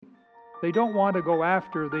They don't want to go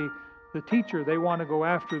after the teacher. They want to go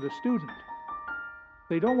after the student.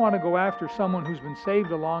 They don't want to go after someone who's been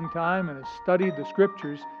saved a long time and has studied the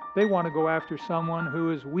Scriptures. They want to go after someone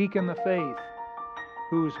who is weak in the faith,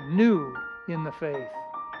 who's new in the faith.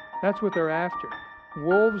 That's what they're after.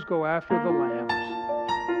 Wolves go after the lambs.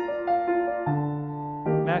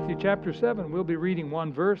 Matthew chapter 7, we'll be reading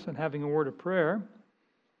one verse and having a word of prayer.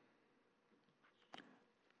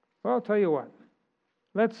 Well, I'll tell you what.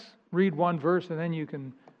 Let's read one verse and then you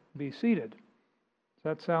can be seated. Does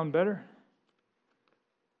that sound better?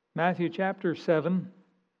 Matthew chapter 7,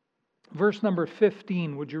 verse number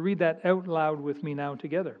 15. Would you read that out loud with me now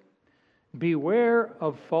together? Beware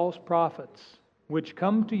of false prophets, which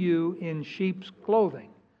come to you in sheep's clothing,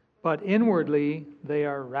 but inwardly they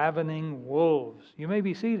are ravening wolves. You may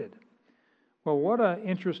be seated. Well, what an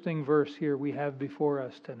interesting verse here we have before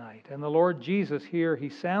us tonight. And the Lord Jesus here, He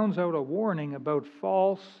sounds out a warning about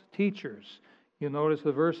false teachers. You'll notice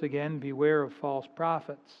the verse again, beware of false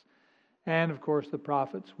prophets. And of course the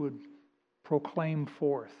prophets would proclaim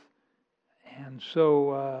forth. And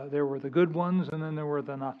so there were the good ones and then there were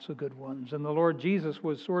the not so good ones. And the Lord Jesus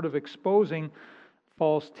was sort of exposing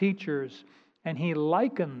false teachers. And He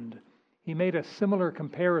made a similar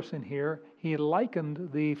comparison here. He likened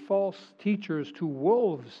the false teachers to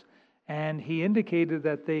wolves. And He indicated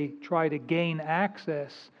that they try to gain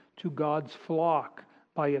access to God's flock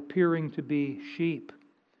by appearing to be sheep.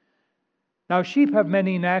 Now, sheep have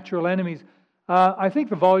many natural enemies. I think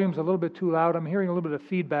the volume's a little bit too loud. I'm hearing a little bit of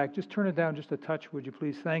feedback. Just turn it down just a touch, would you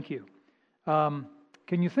please? Thank you. Can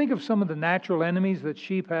you think of some of the natural enemies that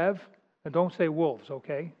sheep have? And don't say wolves,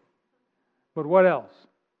 okay? But what else?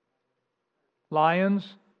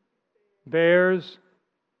 Lions, bears,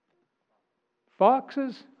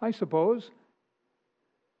 foxes, I suppose.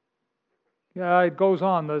 Yeah, it goes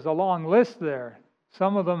on. There's a long list there.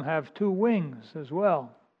 Some of them have 2 wings as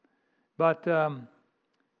well. But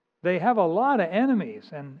they have a lot of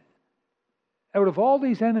enemies. And out of all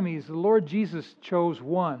these enemies, the Lord Jesus chose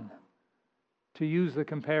one to use the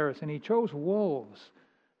comparison. He chose wolves.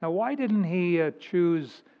 Now, why didn't He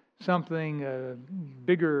choose something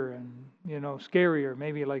bigger and, scarier,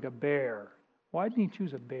 maybe like a bear? Why didn't He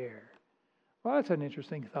choose a bear? Well, that's an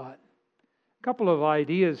interesting thought. A couple of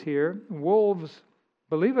ideas here. Wolves,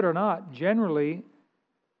 believe it or not, generally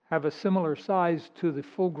have a similar size to the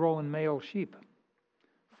full-grown male sheep.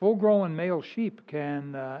 Full-grown male sheep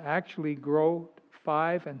can actually grow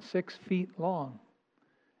 5 and 6 feet long.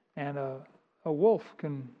 And a wolf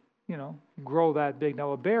can, grow that big.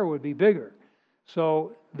 Now, a bear would be bigger.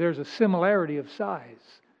 So there's a similarity of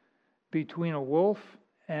size between a wolf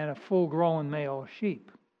and a full-grown male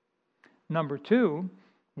sheep. Number 2,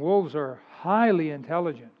 wolves are highly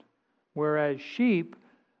intelligent, whereas sheep,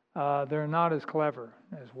 they're not as clever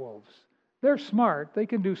as wolves. They're smart. They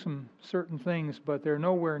can do some certain things, but they're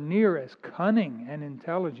nowhere near as cunning and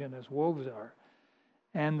intelligent as wolves are.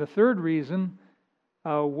 And the third reason,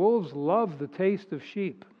 wolves love the taste of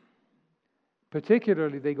sheep.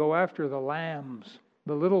 Particularly, they go after the lambs,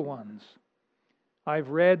 the little ones. I've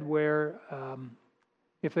read where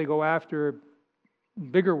if they go after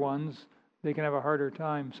bigger ones, they can have a harder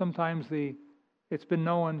time. Sometimes it's been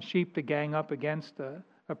known sheep to gang up against a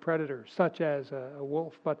predator, such as a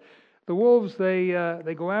wolf. But the wolves, they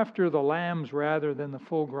go after the lambs rather than the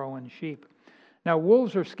full-grown sheep. Now,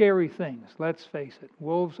 wolves are scary things. Let's face it.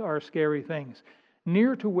 Wolves are scary things.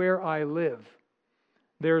 Near to where I live,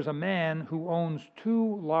 there's a man who owns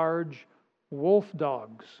 2 large wolf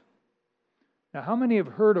dogs. Now, how many have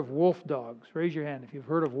heard of wolf dogs? Raise your hand if you've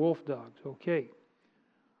heard of wolf dogs. Okay.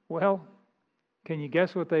 Well, can you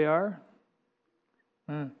guess what they are?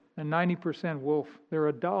 A 90% wolf. They're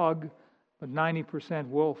a dog, but 90%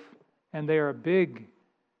 wolf. And they are big,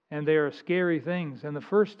 and they are scary things. And the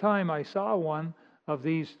first time I saw one of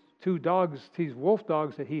these 2 dogs, these wolf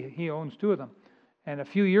dogs, that he owns 2 of them. And a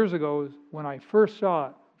few years ago, when I first saw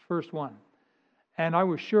it, first one, and I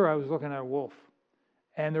was sure I was looking at a wolf.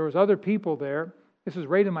 And there was other people there. This is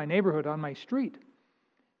right in my neighborhood on my street.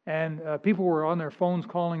 And people were on their phones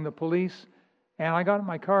calling the police. And I got in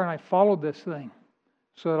my car and I followed this thing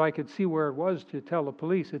so that I could see where it was to tell the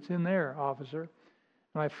police, it's in there, officer.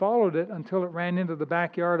 And I followed it until it ran into the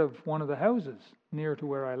backyard of one of the houses near to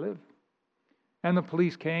where I live. And the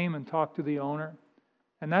police came and talked to the owner.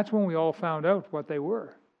 And that's when we all found out what they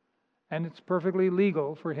were. And it's perfectly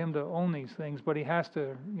legal for him to own these things, but he has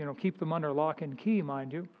to, keep them under lock and key,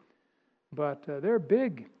 mind you. But they're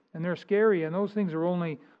big and they're scary, and those things are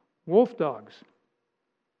only wolf dogs.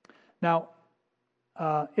 Now,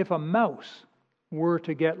 if a mouse were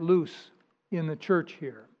to get loose in the church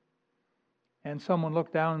here, and someone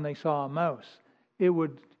looked down and they saw a mouse, it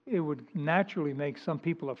would naturally make some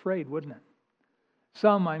people afraid, wouldn't it?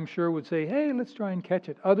 Some, I'm sure, would say, hey, let's try and catch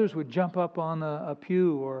it. Others would jump up on a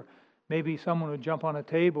pew, or maybe someone would jump on a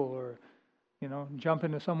table, or jump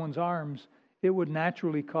into someone's arms. It would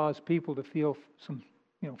naturally cause people to feel some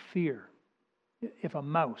fear if a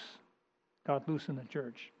mouse got loose in the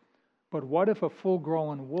church. But what if a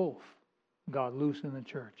full-grown wolf got loose in the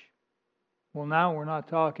church? Well, now we're not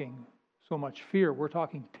talking so much fear. We're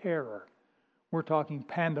talking terror. We're talking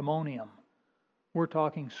pandemonium. We're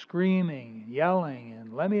talking screaming, yelling,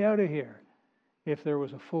 and let me out of here if there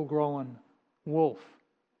was a full-grown wolf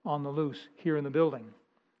on the loose here in the building.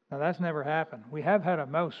 Now, that's never happened. We have had a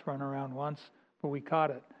mouse run around once, but we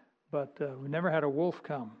caught it. But we never had a wolf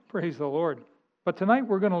come. Praise the Lord. But tonight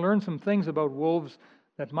we're going to learn some things about wolves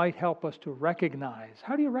that might help us to recognize.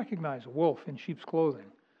 How do you recognize a wolf in sheep's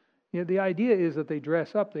clothing? The idea is that they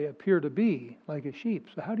dress up. They appear to be like a sheep.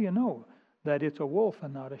 So how do you know that it's a wolf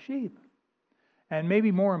and not a sheep? And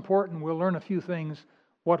maybe more important, we'll learn a few things,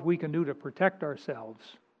 what we can do to protect ourselves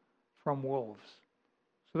from wolves.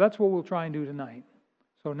 So that's what we'll try and do tonight.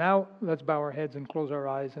 So now let's bow our heads and close our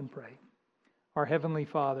eyes and pray. Our Heavenly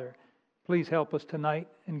Father, please help us tonight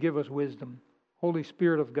and give us wisdom. Holy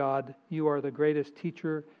Spirit of God, you are the greatest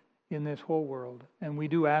teacher in this whole world. And we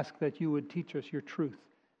do ask that you would teach us your truth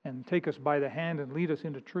and take us by the hand and lead us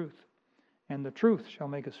into truth. And the truth shall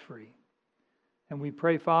make us free. And we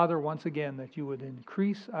pray, Father, once again, that you would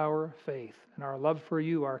increase our faith and our love for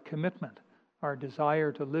you, our commitment, our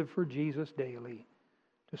desire to live for Jesus daily,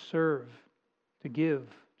 to serve, to give,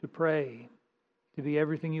 to pray, to be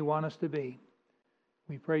everything you want us to be.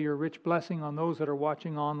 We pray your rich blessing on those that are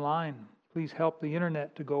watching online. Please help the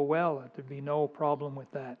internet to go well, that there be no problem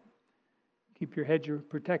with that. Keep your hedge of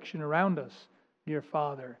protection around us, dear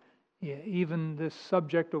Father. Even this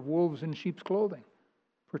subject of wolves in sheep's clothing.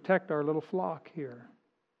 Protect our little flock here.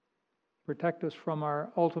 Protect us from our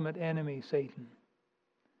ultimate enemy, Satan.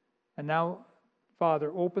 And now,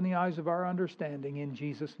 Father, open the eyes of our understanding in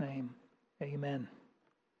Jesus' name. Amen.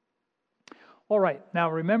 All right, now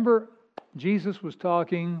remember, Jesus was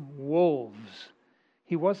talking wolves.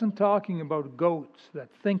 He wasn't talking about goats that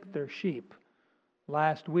think they're sheep.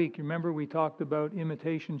 Last week, remember we talked about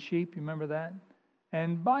imitation sheep? You remember that?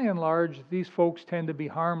 And by and large, these folks tend to be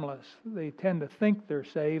harmless. They tend to think they're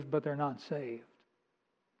saved, but they're not saved.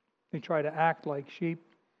 They try to act like sheep,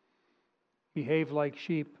 behave like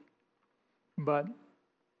sheep, but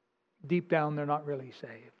deep down they're not really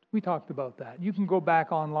saved. We talked about that. You can go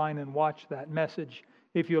back online and watch that message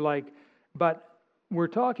if you like. But we're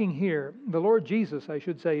talking here, the Lord Jesus, I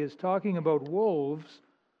should say, is talking about wolves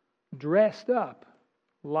dressed up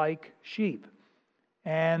like sheep.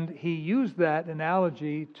 And he used that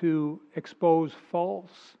analogy to expose false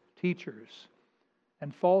teachers.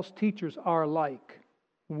 And false teachers are like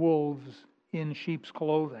wolves in sheep's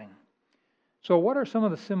clothing. So what are some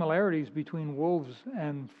of the similarities between wolves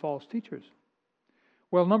and false teachers?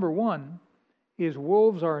 Well, number one is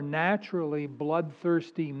wolves are naturally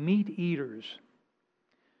bloodthirsty meat eaters.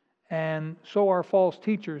 And so are false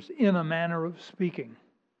teachers in a manner of speaking.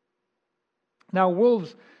 Now,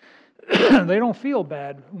 wolves, they don't feel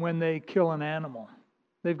bad when they kill an animal.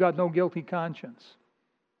 They've got no guilty conscience.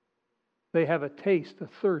 They have a taste, a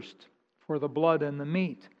thirst for the blood and the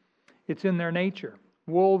meat. It's in their nature.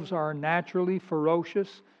 Wolves are naturally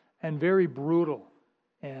ferocious and very brutal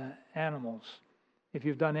animals. If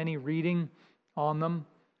you've done any reading on them,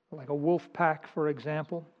 like a wolf pack, for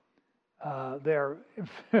example, they're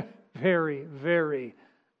very, very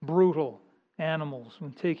brutal animals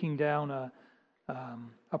when taking down a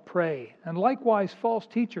prey. And likewise, false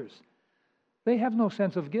teachers, they have no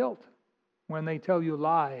sense of guilt when they tell you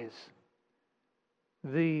lies.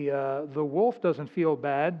 The wolf doesn't feel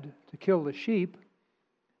bad to kill the sheep,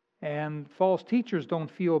 and false teachers don't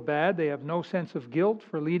feel bad. They have no sense of guilt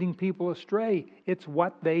for leading people astray. It's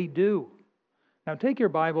what they do. Now take your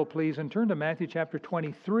Bible, please, and turn to Matthew chapter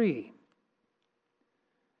 23.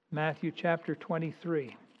 Matthew chapter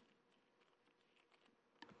 23.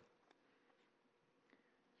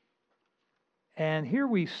 And here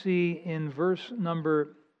we see in verse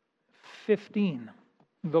number 15,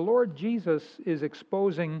 the Lord Jesus is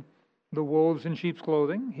exposing the wolves in sheep's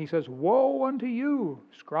clothing. He says, "Woe unto you,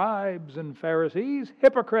 scribes and Pharisees,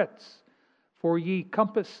 hypocrites! For ye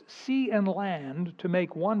compass sea and land to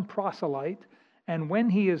make one proselyte, and when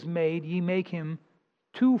he is made, ye make him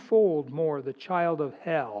twofold more the child of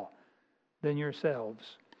hell than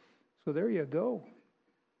yourselves." So there you go.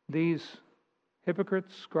 These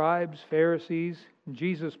hypocrites, scribes, Pharisees,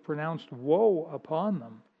 Jesus pronounced woe upon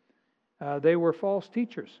them. They were false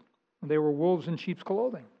teachers. They were wolves in sheep's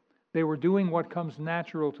clothing. They were doing what comes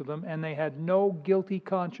natural to them, and they had no guilty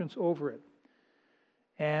conscience over it.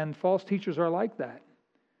 And false teachers are like that.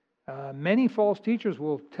 Many false teachers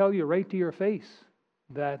will tell you right to your face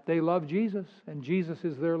that they love Jesus and Jesus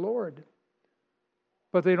is their Lord.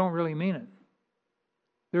 But they don't really mean it.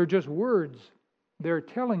 They're just words. They're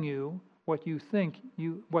telling you what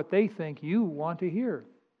they think you want to hear.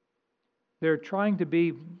 They're trying to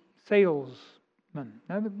be salesmen.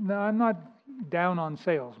 Now, I'm not down on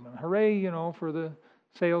salesmen. Hooray, for the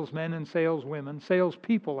salesmen and saleswomen.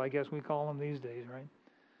 Salespeople, I guess we call them these days, right?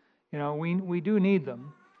 We do need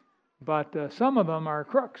them. But some of them are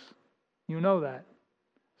crooks. You know that.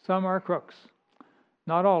 Some are crooks.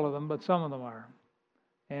 Not all of them, but some of them are.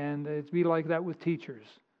 And it's be like that with teachers.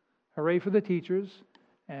 Hooray for the teachers.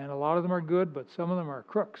 And a lot of them are good, but some of them are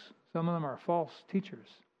crooks. Some of them are false teachers.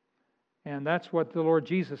 And that's what the Lord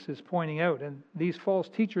Jesus is pointing out. And these false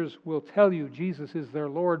teachers will tell you Jesus is their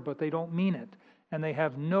Lord, but they don't mean it. And they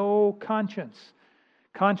have no conscience.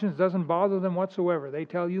 Conscience doesn't bother them whatsoever. They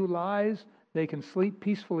tell you lies. They can sleep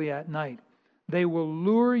peacefully at night. They will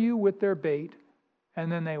lure you with their bait,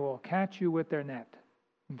 and then they will catch you with their net.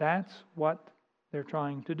 That's what they're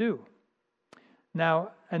trying to do.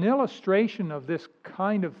 Now, an illustration of this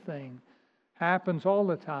kind of thing happens all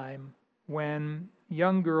the time when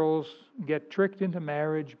young girls get tricked into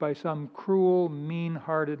marriage by some cruel,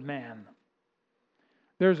 mean-hearted man.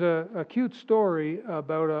 There's a cute story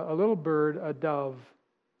about a little bird, a dove,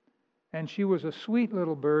 and she was a sweet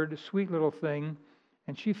little bird, a sweet little thing,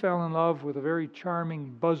 and she fell in love with a very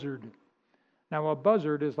charming buzzard. Now, a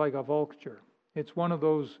buzzard is like a vulture. It's one of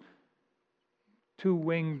those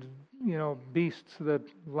two-winged, beasts that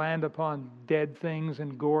land upon dead things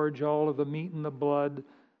and gorge all of the meat and the blood.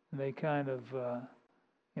 And they kind of,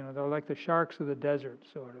 they're like the sharks of the desert,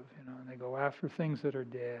 sort of, and they go after things that are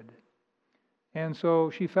dead. And so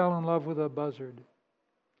she fell in love with a buzzard.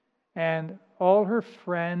 And all her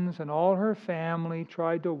friends and all her family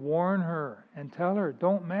tried to warn her and tell her,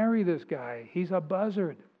 don't marry this guy. He's a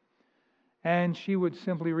buzzard. And she would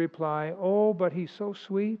simply reply, oh, but he's so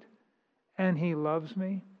sweet and he loves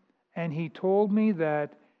me. And he told me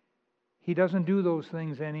that he doesn't do those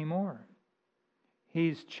things anymore.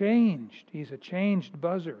 He's changed. He's a changed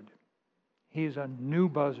buzzard. He's a new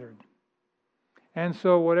buzzard. And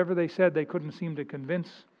so whatever they said, they couldn't seem to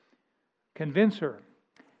convince her.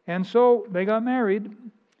 And so they got married,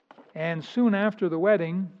 and soon after the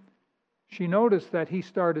wedding, she noticed that he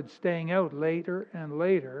started staying out later and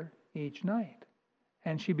later each night.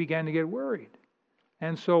 And she began to get worried.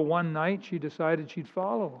 And so one night she decided she'd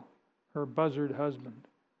follow her buzzard husband.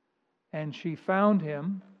 And she found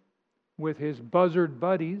him with his buzzard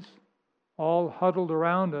buddies all huddled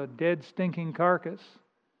around a dead, stinking carcass.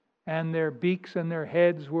 And their beaks and their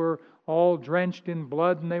heads were all drenched in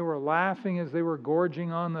blood, and they were laughing as they were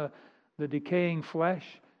gorging on the decaying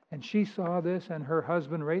flesh. And she saw this and her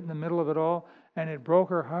husband right in the middle of it all, and it broke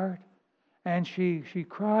her heart. And she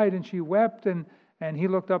cried and she wept, and he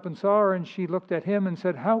looked up and saw her, and she looked at him and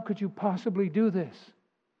said, how could you possibly do this?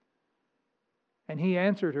 And he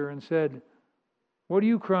answered her and said, what are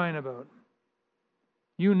you crying about?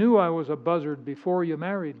 You knew I was a buzzard before you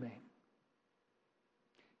married me.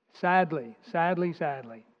 Sadly,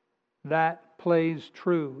 that plays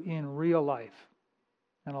true in real life.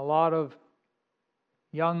 And a lot of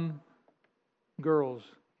young girls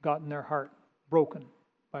gotten their heart broken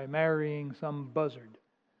by marrying some buzzard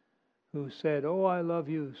who said, oh, I love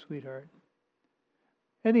you, sweetheart.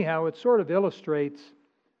 Anyhow, it sort of illustrates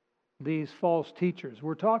these false teachers.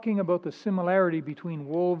 We're talking about the similarity between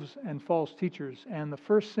wolves and false teachers. And the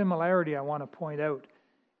first similarity I want to point out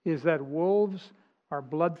is that wolves are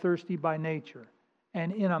bloodthirsty by nature.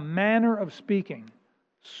 And in a manner of speaking,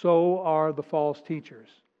 so are the false teachers.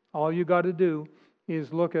 All you got to do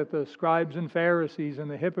is look at the scribes and Pharisees and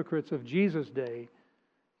the hypocrites of Jesus' day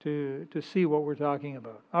to see what we're talking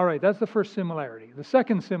about. All right, that's the first similarity. The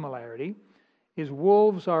second similarity is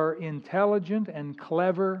wolves are intelligent and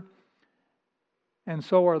clever, and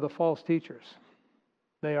so are the false teachers.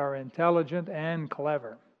 They are intelligent and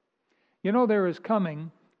clever. There is coming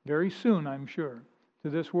very soon, I'm sure, to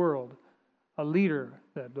this world a leader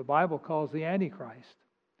that the Bible calls the Antichrist.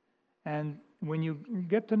 And when you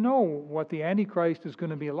get to know what the Antichrist is going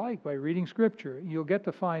to be like by reading Scripture, you'll get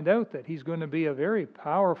to find out that he's going to be a very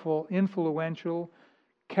powerful, influential,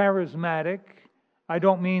 charismatic. I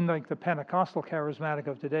don't mean like the Pentecostal charismatic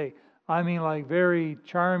of today. I mean like very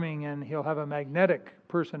charming, and he'll have a magnetic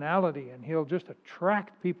personality, and he'll just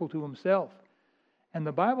attract people to himself. And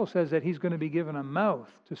the Bible says that he's going to be given a mouth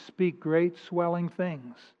to speak great swelling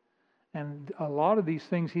things. And a lot of these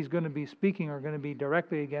things he's going to be speaking are going to be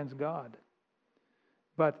directly against God.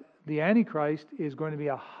 But the Antichrist is going to be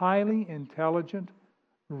a highly intelligent,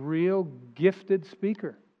 real gifted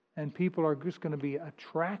speaker. And people are just going to be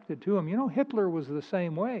attracted to him. You know, Hitler was the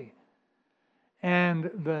same way.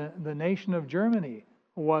 And the nation of Germany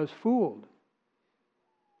was fooled.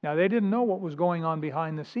 Now, they didn't know what was going on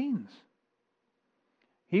behind the scenes.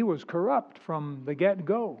 He was corrupt from the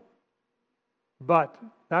get-go. But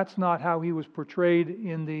that's not how he was portrayed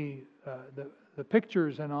in the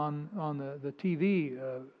pictures and on the TV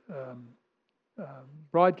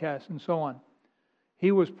broadcasts and so on.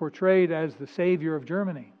 He was portrayed as the savior of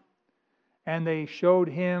Germany. And they showed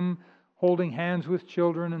him holding hands with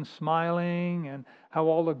children and smiling, and how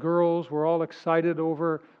all the girls were all excited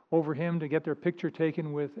over him to get their picture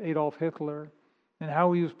taken with Adolf Hitler, and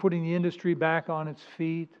how he was putting the industry back on its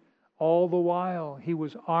feet. All the while, he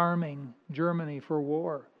was arming Germany for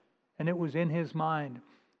war. And it was in his mind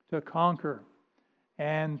to conquer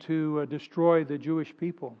and to destroy the Jewish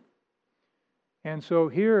people. And so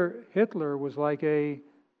here, Hitler was like a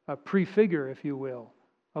prefigure, if you will,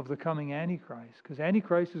 of the coming Antichrist. Because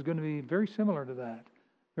Antichrist is going to be very similar to that.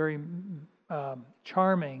 Very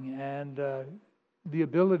charming, and the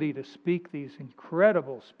ability to speak these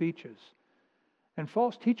incredible speeches. And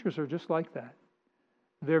false teachers are just like that.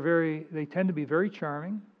 They tend to be very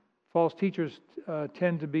charming. False teachers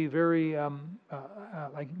tend to be very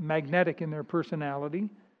like magnetic in their personality,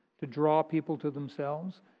 to draw people to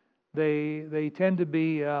themselves. They tend to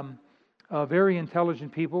be very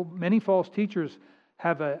intelligent people. Many false teachers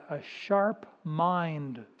have a sharp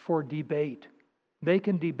mind for debate. They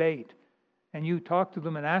can debate. And you talk to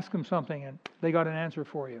them and ask them something, and they got an answer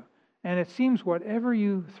for you. And it seems whatever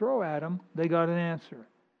you throw at them, they got an answer.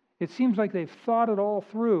 It seems like they've thought it all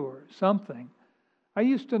through or something. I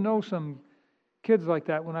used to know some kids like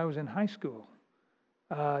that when I was in high school.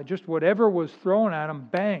 Just whatever was thrown at them,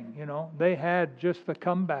 bang, they had just the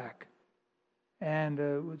comeback. And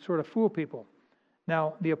it would sort of fool people.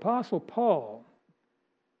 Now, the Apostle Paul,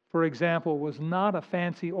 for example, was not a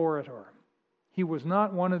fancy orator. He was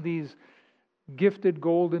not one of these gifted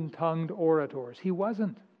golden-tongued orators. He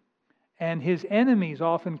wasn't. And his enemies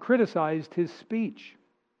often criticized his speech.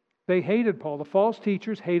 They hated Paul. The false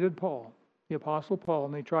teachers hated Paul, the Apostle Paul,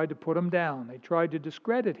 and they tried to put him down. They tried to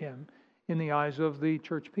discredit him in the eyes of the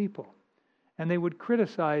church people. And they would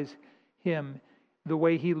criticize him, the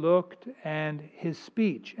way he looked and his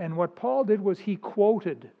speech. And what Paul did was he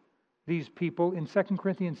quoted these people in 2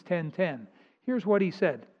 Corinthians 10:10. Here's what he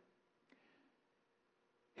said.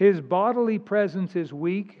 His bodily presence is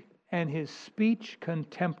weak and his speech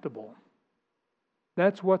contemptible.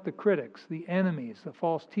 That's what the critics, the enemies, the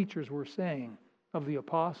false teachers were saying of the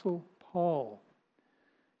Apostle Paul.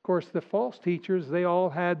 Of course, the false teachers, they all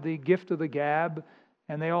had the gift of the gab,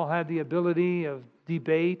 and they all had the ability of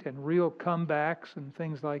debate and real comebacks and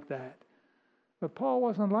things like that. But Paul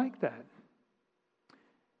wasn't like that.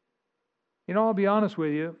 I'll be honest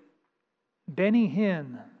with you, Benny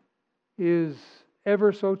Hinn is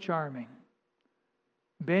ever so charming.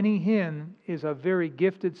 Benny Hinn is a very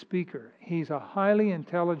gifted speaker. He's a highly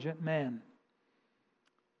intelligent man.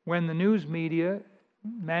 When the news media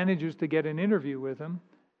manages to get an interview with him,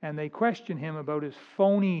 and they question him about his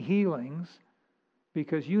phony healings,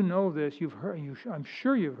 because you know this, I'm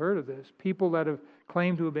sure you've heard of this, people that have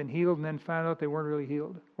claimed to have been healed and then found out they weren't really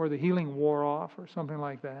healed, or the healing wore off, or something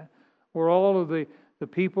like that. Or all of the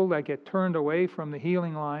people that get turned away from the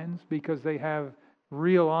healing lines because they have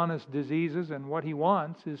real honest diseases, and what he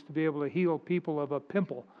wants is to be able to heal people of a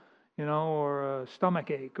pimple, or a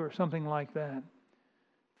stomach ache or something like that.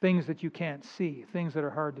 Things that you can't see, things that are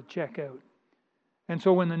hard to check out. And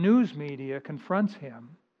so when the news media confronts him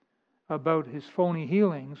about his phony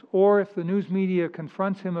healings, or if the news media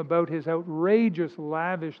confronts him about his outrageous,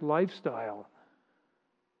 lavish lifestyle,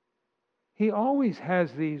 he always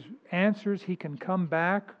has these answers. He can come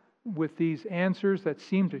back with these answers that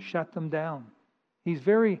seem to shut them down. He's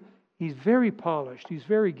very polished. He's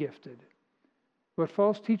very gifted. But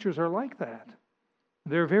false teachers are like that.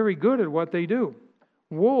 They're very good at what they do.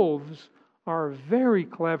 Wolves are very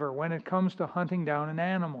clever when it comes to hunting down an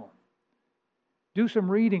animal. Do some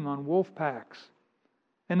reading on wolf packs,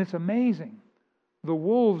 and it's amazing. The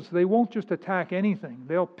wolves, they won't just attack anything.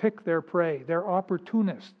 They'll pick their prey. They're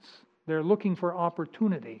opportunists. They're looking for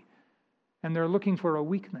opportunity, and they're looking for a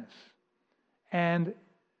weakness. And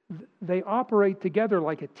they operate together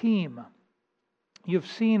like a team. You've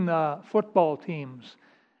seen football teams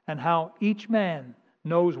and how each man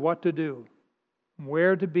knows what to do,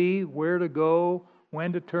 where to be, where to go,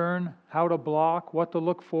 when to turn, how to block, what to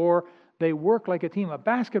look for. They work like a team. A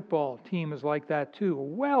basketball team is like that too, a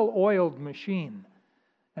well-oiled machine.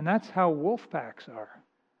 And that's how wolf packs are.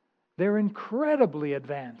 They're incredibly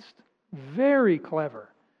advanced, very clever.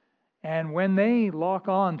 And when they lock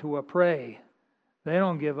on to a prey, they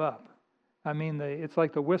don't give up. I mean, it's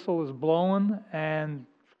like the whistle is blowing and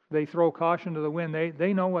they throw caution to the wind.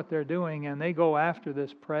 They know what they're doing and they go after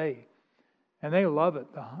this prey. And they love it,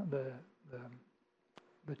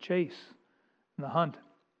 the chase and the hunt.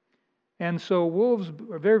 And so wolves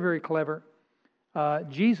are very, very clever.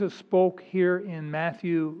 Jesus spoke here in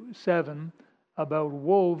Matthew 7 about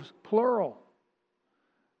wolves, plural.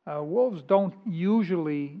 Wolves don't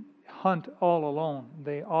usually hunt all alone.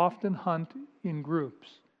 They often hunt in groups.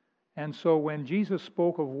 And so when Jesus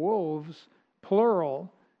spoke of wolves,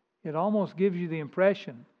 plural, it almost gives you the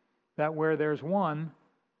impression that where there's one,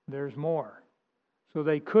 there's more. So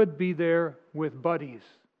they could be there with buddies,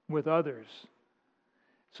 with others.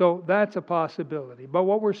 So that's a possibility. But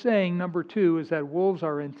what we're saying, number 2, is that wolves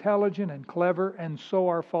are intelligent and clever, and so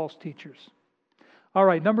are false teachers. All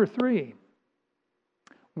right, number 3.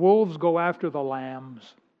 Wolves go after the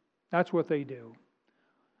lambs. That's what they do.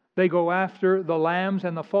 They go after the lambs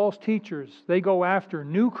and the false teachers. They go after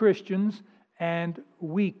new Christians and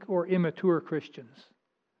weak or immature Christians.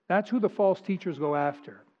 That's who the false teachers go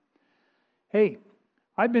after. Hey,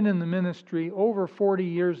 I've been in the ministry over 40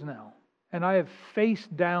 years now, and I have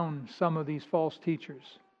faced down some of these false teachers.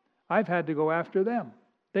 I've had to go after them.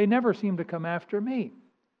 They never seem to come after me.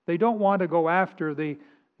 They don't want to go after the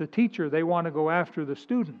teacher. They want to go after the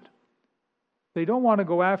student. They don't want to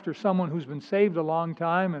go after someone who's been saved a long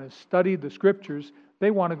time and has studied the Scriptures.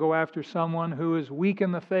 They want to go after someone who is weak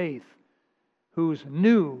in the faith, who's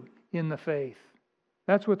new in the faith.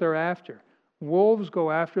 That's what they're after. Wolves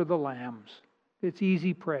go after the lambs. It's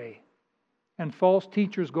easy prey. And false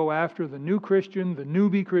teachers go after the new Christian, the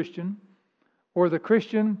newbie Christian, or the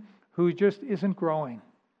Christian who just isn't growing.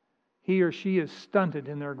 He or she is stunted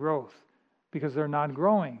in their growth because they're not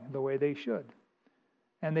growing the way they should.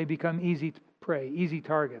 And they become easy prey, easy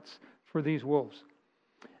targets for these wolves.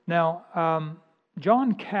 Now,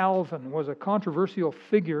 John Calvin was a controversial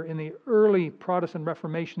figure in the early Protestant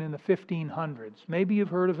Reformation in the 1500s. Maybe you've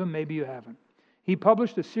heard of him, maybe you haven't. He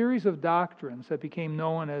published a series of doctrines that became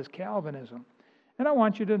known as Calvinism. And I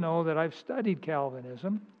want you to know that I've studied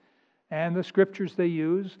Calvinism and the scriptures they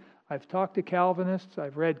use. I've talked to Calvinists.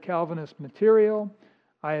 I've read Calvinist material.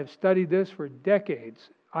 I have studied this for decades.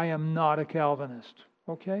 I am not a Calvinist,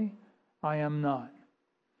 okay? I am not.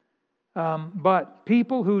 But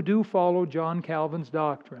people who do follow John Calvin's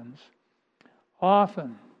doctrines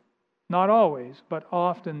often, not always, but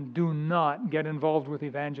often do not get involved with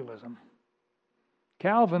evangelism.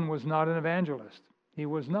 Calvin was not an evangelist. He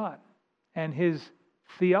was not. And his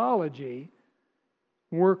theology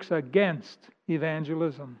works against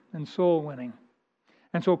evangelism and soul winning.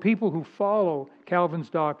 And so people who follow Calvin's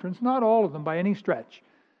doctrines, not all of them by any stretch,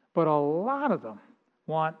 but a lot of them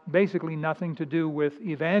want basically nothing to do with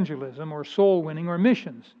evangelism or soul winning or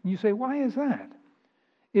missions. You say, why is that?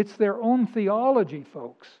 It's their own theology,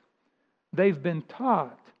 folks. They've been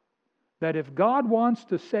taught that if God wants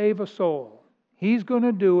to save a soul, He's going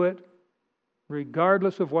to do it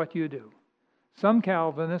regardless of what you do. Some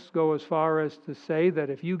Calvinists go as far as to say that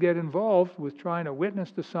if you get involved with trying to witness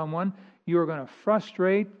to someone, you're going to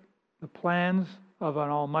frustrate the plans of an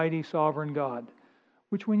almighty sovereign God.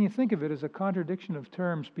 Which, when you think of it, is a contradiction of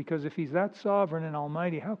terms, because if He's that sovereign and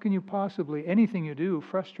almighty, how can you possibly, anything you do,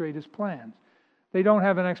 frustrate His plans? They don't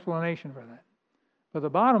have an explanation for that. But the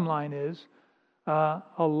bottom line is, a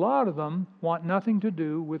lot of them want nothing to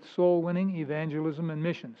do with soul winning, evangelism, and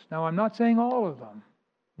missions. Now, I'm not saying all of them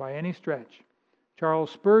by any stretch.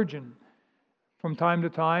 Charles Spurgeon, from time to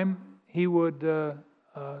time, he would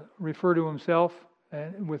refer to himself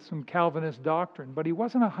with some Calvinist doctrine, but he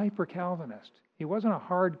wasn't a hyper-Calvinist. He wasn't a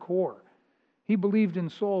hardcore. He believed in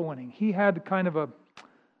soul winning. He had kind of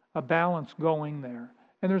a balance going there.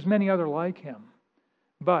 And there's many other like him.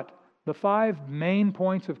 But the 5 main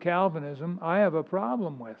points of Calvinism, I have a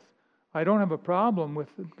problem with. I don't have a problem with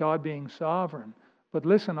God being sovereign. But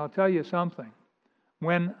listen, I'll tell you something.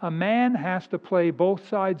 When a man has to play both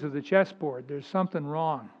sides of the chessboard, there's something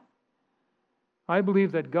wrong. I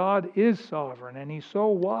believe that God is sovereign, and He's so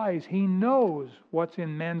wise, He knows what's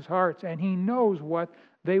in men's hearts, and He knows what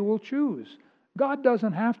they will choose. God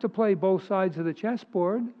doesn't have to play both sides of the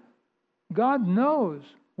chessboard. God knows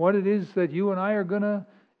what it is that you and I are going to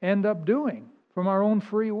end up doing from our own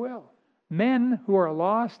free will. Men who are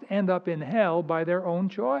lost end up in hell by their own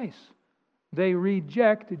choice. They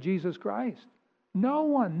reject Jesus Christ. No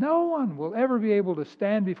one will ever be able to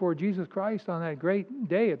stand before Jesus Christ on that great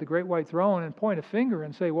day at the great white throne and point a finger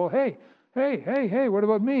and say, well, hey, what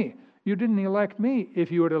about me? You didn't elect me.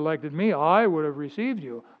 If you had elected me, I would have received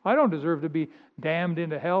you. I don't deserve to be damned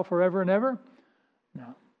into hell forever and ever.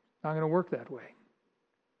 No, not going to work that way.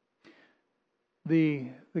 The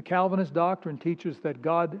Calvinist doctrine teaches that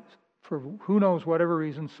God, for who knows whatever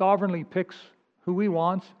reason, sovereignly picks who He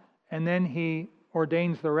wants, and then He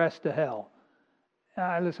ordains the rest to hell.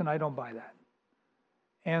 Listen, I don't buy that.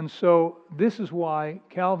 And so this is why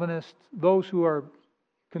Calvinists, those who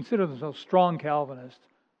consider themselves strong Calvinists,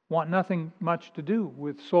 want nothing much to do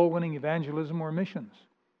with soul winning, evangelism, or missions.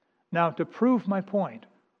 Now, to prove my point,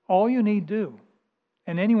 all you need do,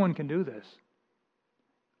 and anyone can do this,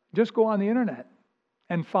 just go on the internet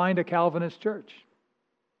and find a Calvinist church.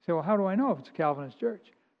 Say, well, how do I know if it's a Calvinist church?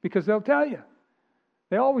 Because they'll tell you.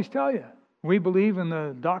 They always tell you. We believe in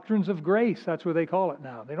the doctrines of grace. That's what they call it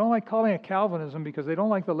now. They don't like calling it Calvinism because they don't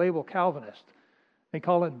like the label Calvinist. They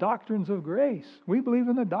call it doctrines of grace. We believe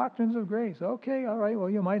in the doctrines of grace. Okay, all right, well,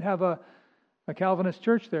 you might have a Calvinist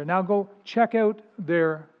church there. Now go check out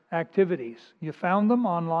their activities. You found them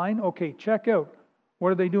online? Okay, check out.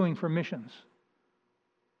 What are they doing for missions?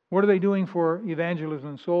 What are they doing for evangelism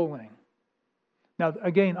and soul winning? Now,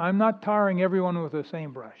 again, I'm not tarring everyone with the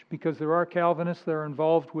same brush because there are Calvinists that are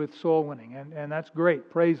involved with soul winning, and that's great.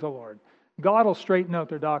 Praise the Lord. God will straighten out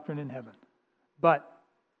their doctrine in heaven. But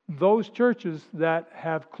those churches that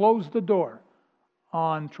have closed the door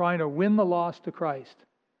on trying to win the lost to Christ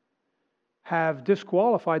have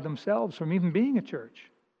disqualified themselves from even being a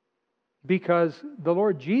church, because the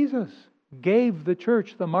Lord Jesus gave the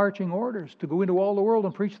church the marching orders to go into all the world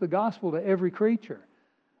and preach the gospel to every creature.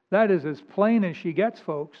 That is as plain as she gets,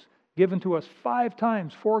 folks. Given to us 5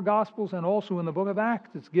 times, 4 Gospels, and also in the book of Acts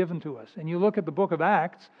it's given to us. And you look at the book of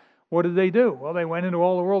Acts, what did they do? Well, they went into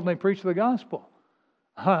all the world and they preached the gospel.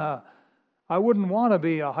 I wouldn't want to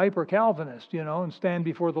be a hyper-Calvinist, and stand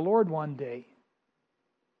before the Lord one day.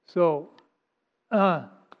 So,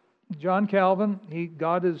 John Calvin,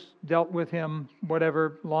 God has dealt with him,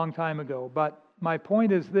 long time ago. But my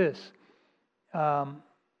point is this.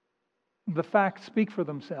 The facts speak for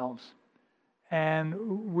themselves.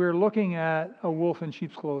 And we're looking at a wolf in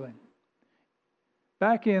sheep's clothing.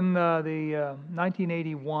 Back in the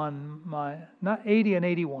 1981, 80 and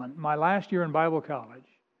 81, my last year in Bible college,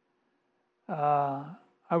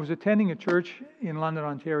 I was attending a church in London,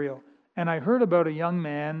 Ontario, and I heard about a young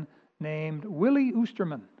man named Willie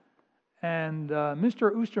Oosterman. And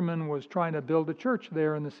Mr. Oosterman was trying to build a church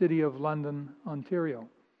there in the city of London, Ontario.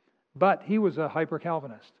 But he was a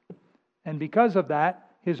hyper-Calvinist. And because of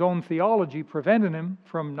that, his own theology prevented him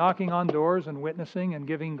from knocking on doors and witnessing and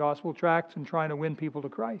giving gospel tracts and trying to win people to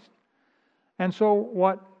Christ. And so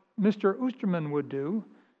what Mr. Oosterman would do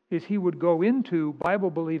is he would go into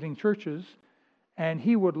Bible-believing churches and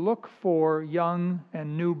he would look for young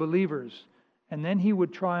and new believers. And then he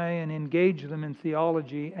would try and engage them in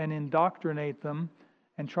theology and indoctrinate them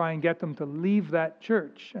and try and get them to leave that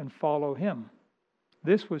church and follow him.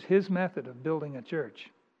 This was his method of building a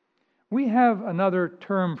church. We have another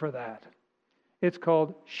term for that. It's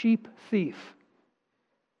called sheep thief,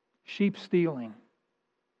 sheep stealing.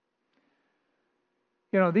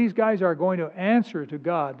 These guys are going to answer to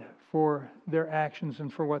God for their actions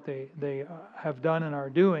and for what they have done and are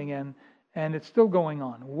doing, and it's still going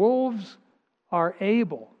on. Wolves are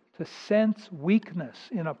able to sense weakness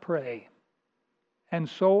in a prey, and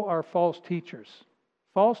so are false teachers.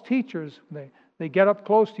 False teachers, they get up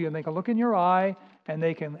close to you and they can look in your eye and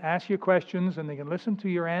they can ask you questions and they can listen to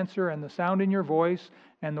your answer and the sound in your voice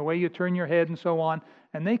and the way you turn your head and so on,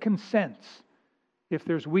 and they can sense if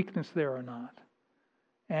there's weakness there or not.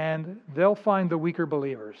 And they'll find the weaker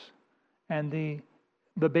believers and the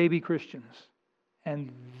baby Christians.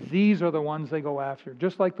 And these are the ones they go after.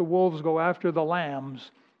 Just like the wolves go after the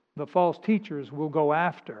lambs, the false teachers will go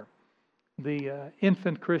after the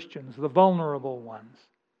infant Christians, the vulnerable ones.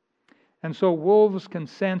 And so wolves can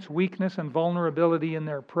sense weakness and vulnerability in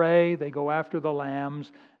their prey. They go after the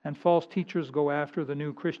lambs, and false teachers go after the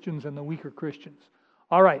new Christians and the weaker Christians.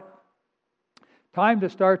 All right, time to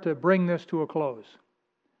start to bring this to a close.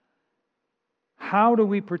 How do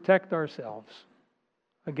we protect ourselves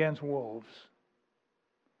against wolves?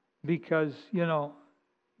 Because, you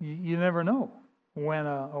never know when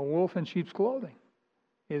a wolf in sheep's clothing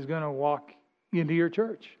is going to walk into your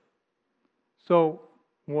church. So,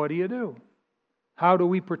 what do you do? How do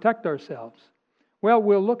we protect ourselves? Well,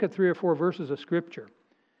 we'll look at 3 or 4 verses of Scripture.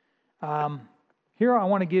 Here I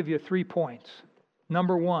want to give you 3 points.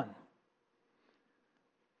 Number 1,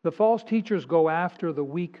 The false teachers go after the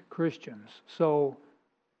weak Christians. So,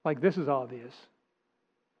 like, this is obvious.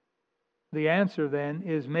 The answer then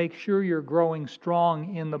is make sure you're growing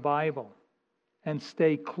strong in the Bible and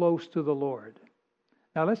stay close to the Lord.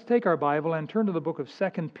 Now let's take our Bible and turn to the book of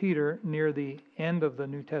 2 Peter near the end of the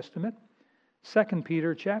New Testament. 2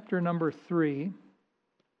 Peter chapter number 3.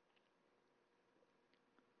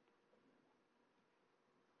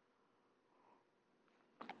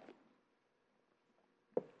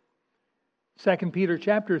 Second Peter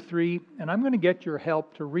chapter 3, and I'm going to get your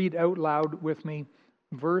help to read out loud with me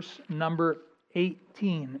verse number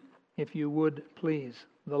 18, if you would please.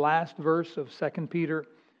 The last verse of 2 Peter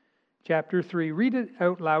chapter 3. Read it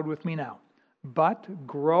out loud with me now. But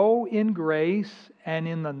grow in grace and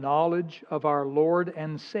in the knowledge of our Lord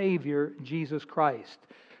and Savior, Jesus Christ.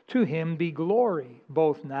 To Him be glory,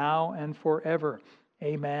 both now and forever.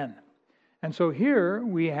 Amen. And so here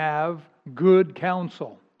we have good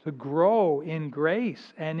counsel to grow in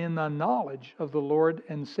grace and in the knowledge of the Lord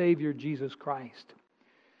and Savior, Jesus Christ.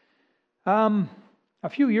 A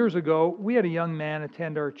few years ago, we had a young man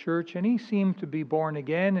attend our church, and he seemed to be born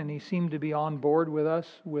again, and he seemed to be on board with us,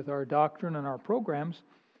 with our doctrine and our programs.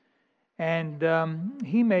 And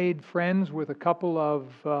he made friends with a couple of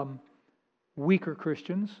weaker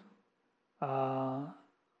Christians. And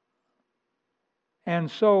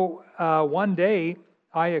so one day,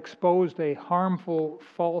 I exposed a harmful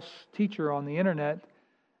false teacher on the internet,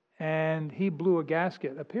 and he blew a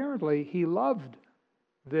gasket. Apparently, he loved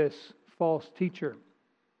this false teacher.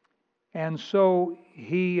 And so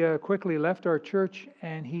he quickly left our church,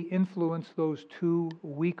 and he influenced those two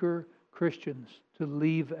weaker Christians to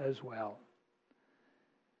leave as well.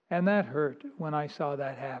 And that hurt when I saw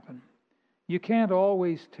that happen. You can't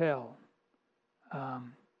always tell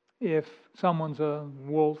if someone's a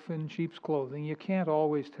wolf in sheep's clothing. You can't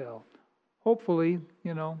always tell. Hopefully,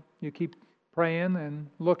 you keep praying and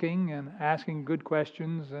looking and asking good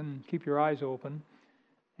questions and keep your eyes open,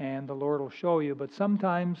 and the Lord will show you. But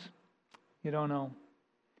sometimes you don't know.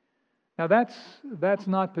 Now that's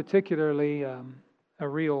not particularly a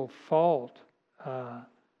real fault,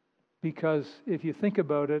 because if you think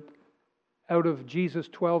about it, out of Jesus'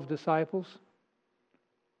 12 disciples,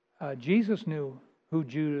 Jesus knew who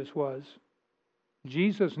Judas was.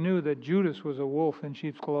 Jesus knew that Judas was a wolf in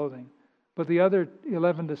sheep's clothing. But the other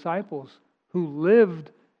 11 disciples who lived,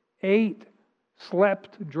 ate,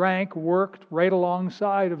 slept, drank, worked right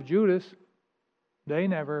alongside of Judas, they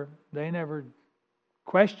never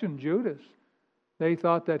questioned Judas. They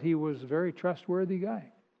thought that he was a very trustworthy guy.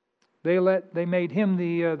 They made him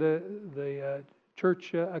the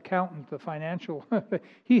church accountant, the financial.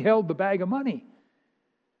 He held the bag of money.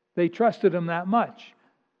 They trusted him that much.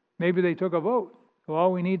 Maybe they took a vote.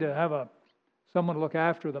 Well, we need to have someone look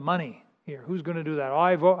after the money here. Who's going to do that?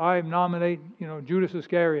 I nominate, Judas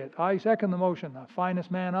Iscariot. I second the motion. The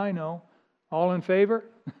finest man I know. All in favor?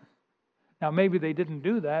 Now, maybe they didn't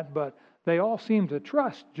do that, but they all seemed to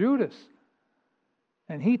trust Judas.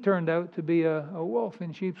 And he turned out to be a wolf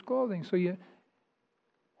in sheep's clothing. So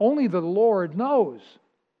only the Lord knows.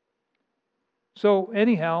 So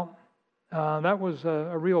anyhow, that was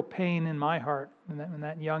a real pain in my heart when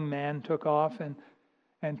that young man took off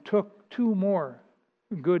and took two more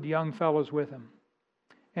good young fellows with him.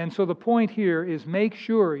 And so the point here is make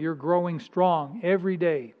sure you're growing strong every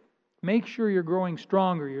day. Make sure you're growing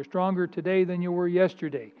stronger. You're stronger today than you were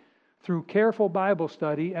yesterday through careful Bible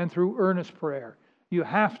study and through earnest prayer. You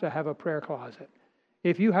have to have a prayer closet.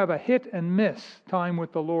 If you have a hit and miss time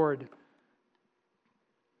with the Lord,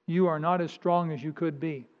 you are not as strong as you could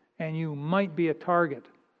be. And you might be a target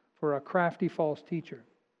for a crafty false teacher.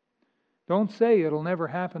 Don't say it'll never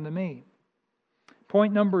happen to me.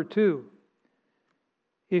 Point number 2.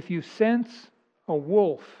 If you sense a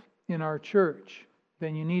wolf in our church,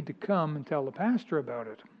 then you need to come and tell the pastor about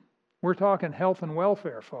it. We're talking health and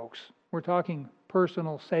welfare, folks. We're talking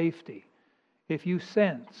personal safety. If you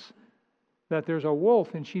sense that there's a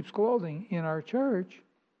wolf in sheep's clothing in our church,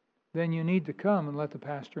 then you need to come and let the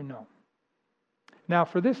pastor know. Now,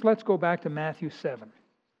 for this, let's go back to Matthew 7.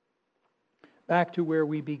 Back to where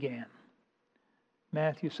we began.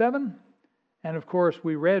 Matthew 7. And of course,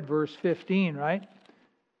 we read verse 15, right?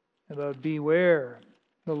 About beware,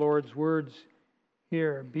 the Lord's words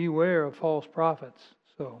here. Beware of false prophets.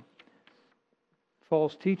 So,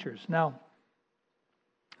 false teachers. Now,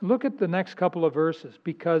 look at the next couple of verses,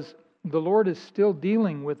 because the Lord is still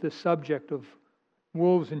dealing with this subject of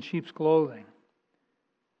wolves in sheep's clothing.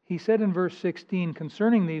 He said in verse 16,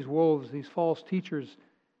 concerning these wolves, these false teachers,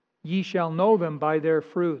 ye shall know them by their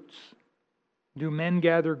fruits. Do men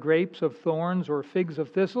gather grapes of thorns or figs of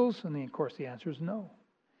thistles? And of course the answer is no.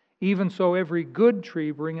 Even so every good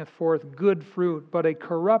tree bringeth forth good fruit, but a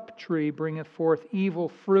corrupt tree bringeth forth evil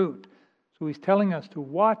fruit. So he's telling us to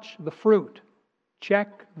watch the fruit.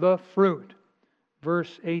 Check the fruit.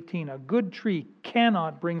 Verse 18, a good tree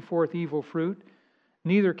cannot bring forth evil fruit,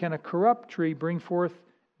 neither can a corrupt tree bring forth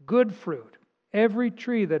good fruit. Every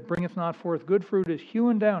tree that bringeth not forth good fruit is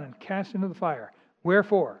hewn down and cast into the fire.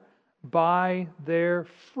 Wherefore, by their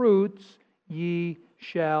fruits ye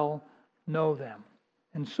shall know them.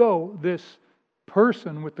 And so, this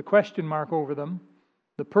person with the question mark over them,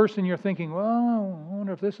 the person you're thinking, well, I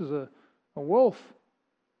wonder if this is a wolf,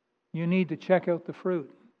 you need to check out the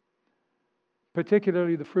fruit,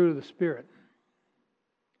 particularly the fruit of the Spirit.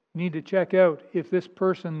 You need to check out if this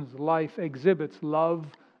person's life exhibits love,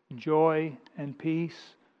 joy, and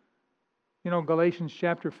peace. You know, Galatians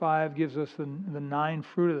chapter 5 gives us the 9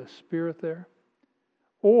 fruit of the Spirit there.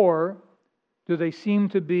 Or do they seem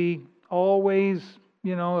to be always,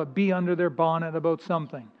 a bee under their bonnet about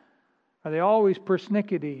something? Are they always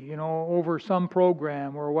persnickety, over some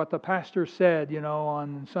program or what the pastor said,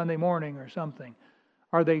 on Sunday morning or something?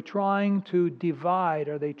 Are they trying to divide?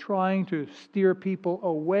 Are they trying to steer people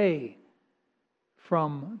away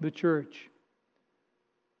from the church?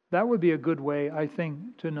 That would be a good way, I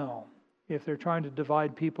think, to know. If they're trying to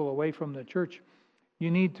divide people away from the church,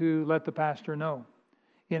 you need to let the pastor know.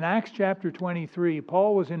 In Acts chapter 23,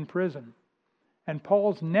 Paul was in prison, and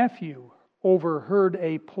Paul's nephew overheard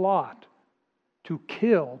a plot to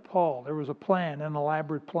kill Paul. There was a plan, an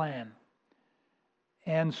elaborate plan.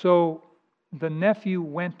 And so the nephew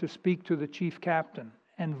went to speak to the chief captain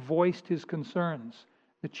and voiced his concerns.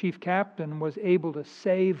 The chief captain was able to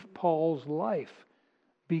save Paul's life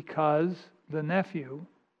because the nephew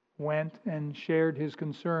went and shared his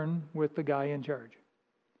concern with the guy in charge.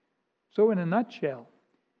 So in a nutshell,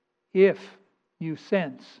 if you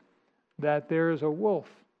sense that there is a wolf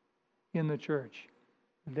in the church,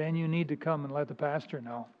 then you need to come and let the pastor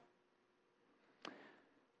know.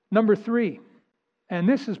 Number 3, and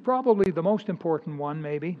this is probably the most important one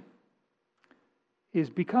maybe, is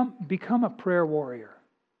become a prayer warrior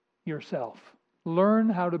yourself. Learn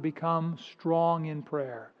how to become strong in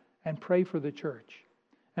prayer and pray for the church.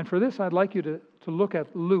 And for this, I'd like you to look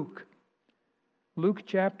at Luke. Luke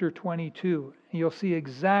chapter 22. You'll see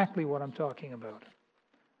exactly what I'm talking about.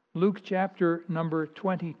 Luke chapter number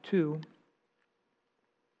 22.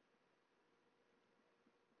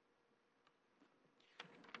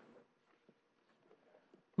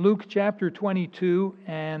 Luke chapter 22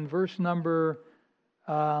 and verse number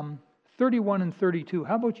 31 and 32.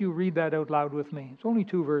 How about you read that out loud with me? It's only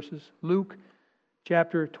 2 verses. Luke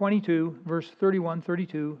chapter 22, verse 31,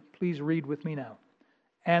 32. Please read with me now.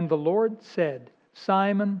 And the Lord said,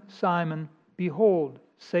 Simon, Simon, behold,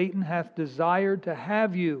 Satan hath desired to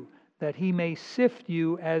have you, that he may sift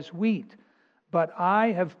you as wheat. But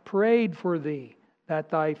I have prayed for thee, that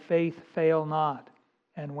thy faith fail not.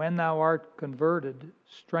 And when thou art converted,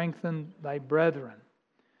 strengthen thy brethren.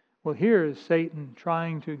 Well, here is Satan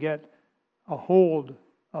trying to get a hold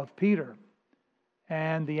of Peter.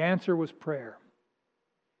 And the answer was prayer.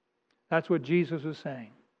 That's what Jesus was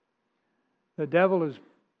saying. The devil is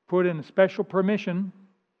put in special permission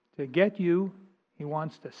to get you. He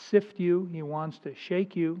wants to sift you. He wants to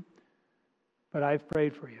shake you. But I've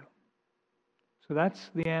prayed for you. So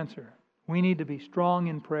that's the answer. We need to be strong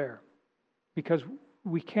in prayer because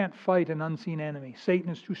we can't fight an unseen enemy.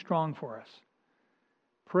 Satan is too strong for us.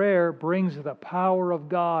 Prayer brings the power of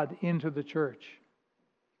God into the church.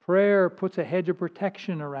 Prayer puts a hedge of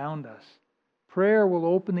protection around us. Prayer will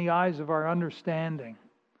open the eyes of our understanding.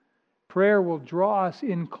 Prayer will draw us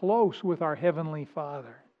in close with our Heavenly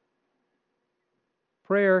Father.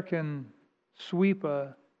 Prayer can sweep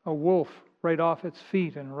a wolf right off its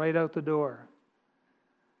feet and right out the door.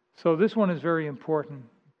 So this one is very important.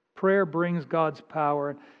 Prayer brings God's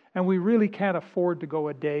power, and we really can't afford to go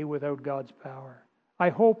a day without God's power. I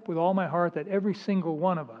hope with all my heart that every single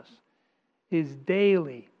one of us is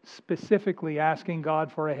daily specifically asking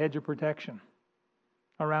God for a hedge of protection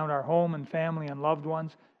around our home and family and loved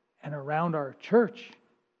ones and around our church.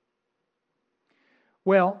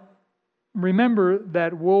 Well, remember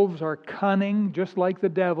that wolves are cunning just like the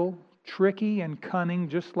devil, tricky and cunning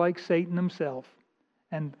just like Satan himself,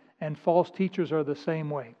 and false teachers are the same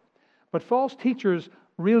way. But false teachers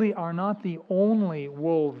really are not the only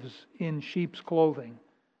wolves in sheep's clothing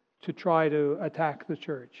to try to attack the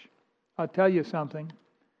church. I'll tell you something.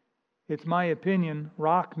 It's my opinion,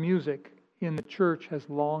 rock music in the church has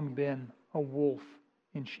long been a wolf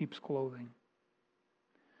in sheep's clothing.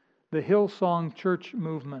 The Hillsong Church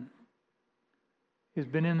movement has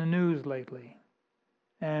been in the news lately,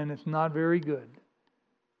 and it's not very good.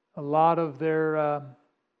 A lot of their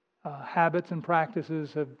habits and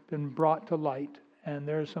practices have been brought to light, and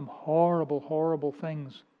there's some horrible, horrible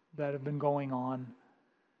things that have been going on.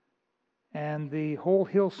 And the whole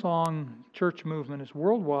Hillsong church movement is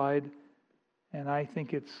worldwide, and I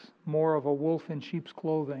think it's more of a wolf in sheep's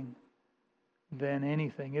clothing than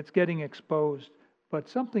anything. It's getting exposed. But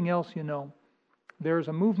something else, there's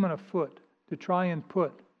a movement afoot to try and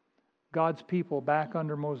put God's people back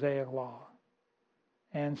under Mosaic law.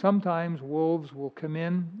 And sometimes wolves will come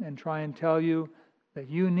in and try and tell you that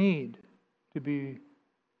you need to be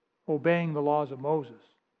obeying the laws of Moses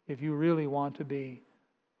if you really want to be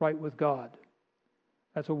right with God.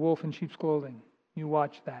 That's a wolf in sheep's clothing. You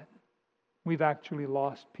watch that. We've actually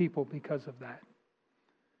lost people because of that.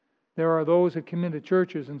 There are those that come into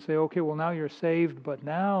churches and say, okay, well, now you're saved, but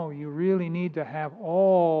now you really need to have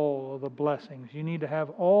all of the blessings. You need to have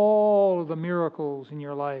all of the miracles in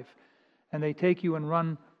your life. And they take you and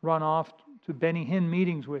run off to Benny Hinn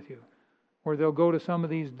meetings with you. Or they'll go to some of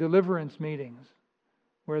these deliverance meetings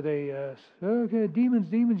where they say, okay, demons,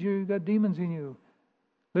 you got demons in you.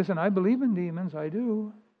 Listen, I believe in demons, I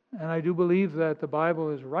do. And I do believe that the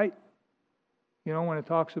Bible is right, when it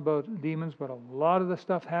talks about demons, but a lot of the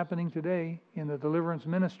stuff happening today in the deliverance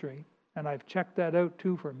ministry, and I've checked that out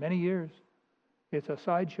too for many years, it's a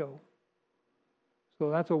sideshow. So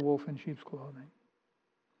that's a wolf in sheep's clothing.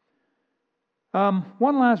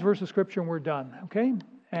 One last verse of Scripture and we're done, okay?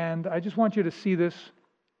 And I just want you to see this.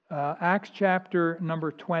 Acts chapter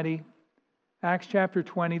number 20. Acts chapter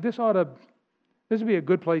 20. This would be a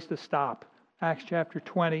good place to stop. Acts chapter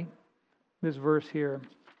 20, this verse here.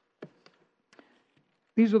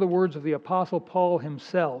 These are the words of the Apostle Paul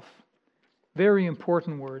himself. Very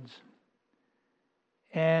important words.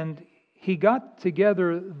 And he got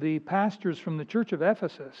together the pastors from the church of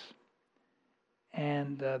Ephesus.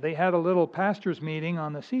 And they had a little pastors' meeting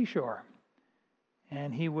on the seashore.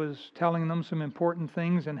 And he was telling them some important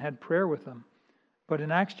things and had prayer with them. But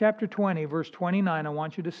in Acts chapter 20, verse 29, I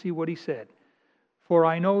want you to see what he said. For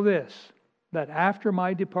I know this, that after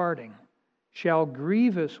my departing shall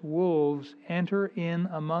grievous wolves enter in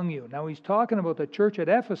among you. Now he's talking about the church at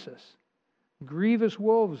Ephesus. Grievous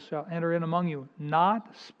wolves shall enter in among you,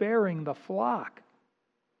 not sparing the flock.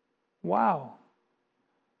 Wow.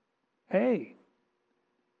 Hey,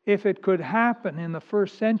 if it could happen in the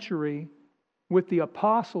first century with the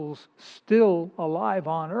apostles still alive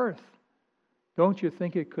on earth, don't you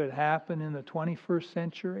think it could happen in the 21st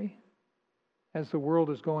century as the world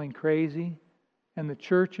is going crazy and the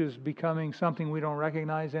church is becoming something we don't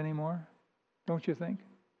recognize anymore? Don't you think?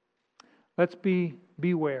 Let's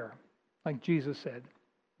beware, like Jesus said.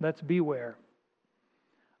 Let's beware.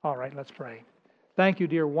 All right, let's pray. Thank you,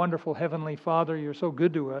 dear, wonderful Heavenly Father. You're so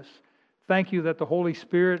good to us. Thank you that the Holy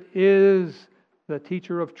Spirit is the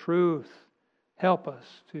teacher of truth. Help us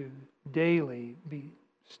to daily be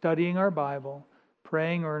studying our Bible,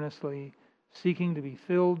 praying earnestly, seeking to be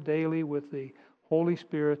filled daily with the Holy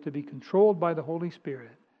Spirit, to be controlled by the Holy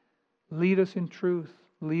Spirit. Lead us in truth.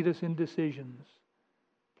 Lead us in decisions.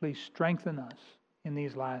 Please strengthen us in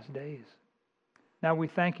these last days. Now we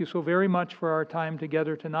thank you so very much for our time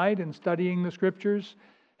together tonight in studying the Scriptures.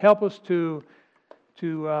 Help us to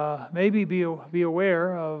maybe be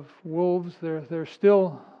aware of wolves. They're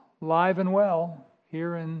still live and well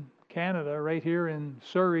here in Canada, right here in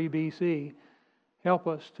Surrey, BC. Help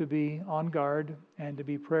us to be on guard and to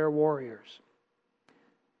be prayer warriors.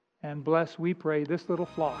 And bless, we pray, this little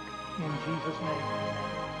flock in Jesus' name.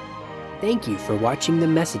 Thank you for watching the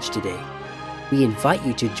message today. We invite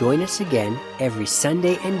you to join us again every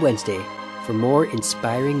Sunday and Wednesday for more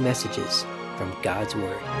inspiring messages from God's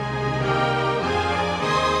Word.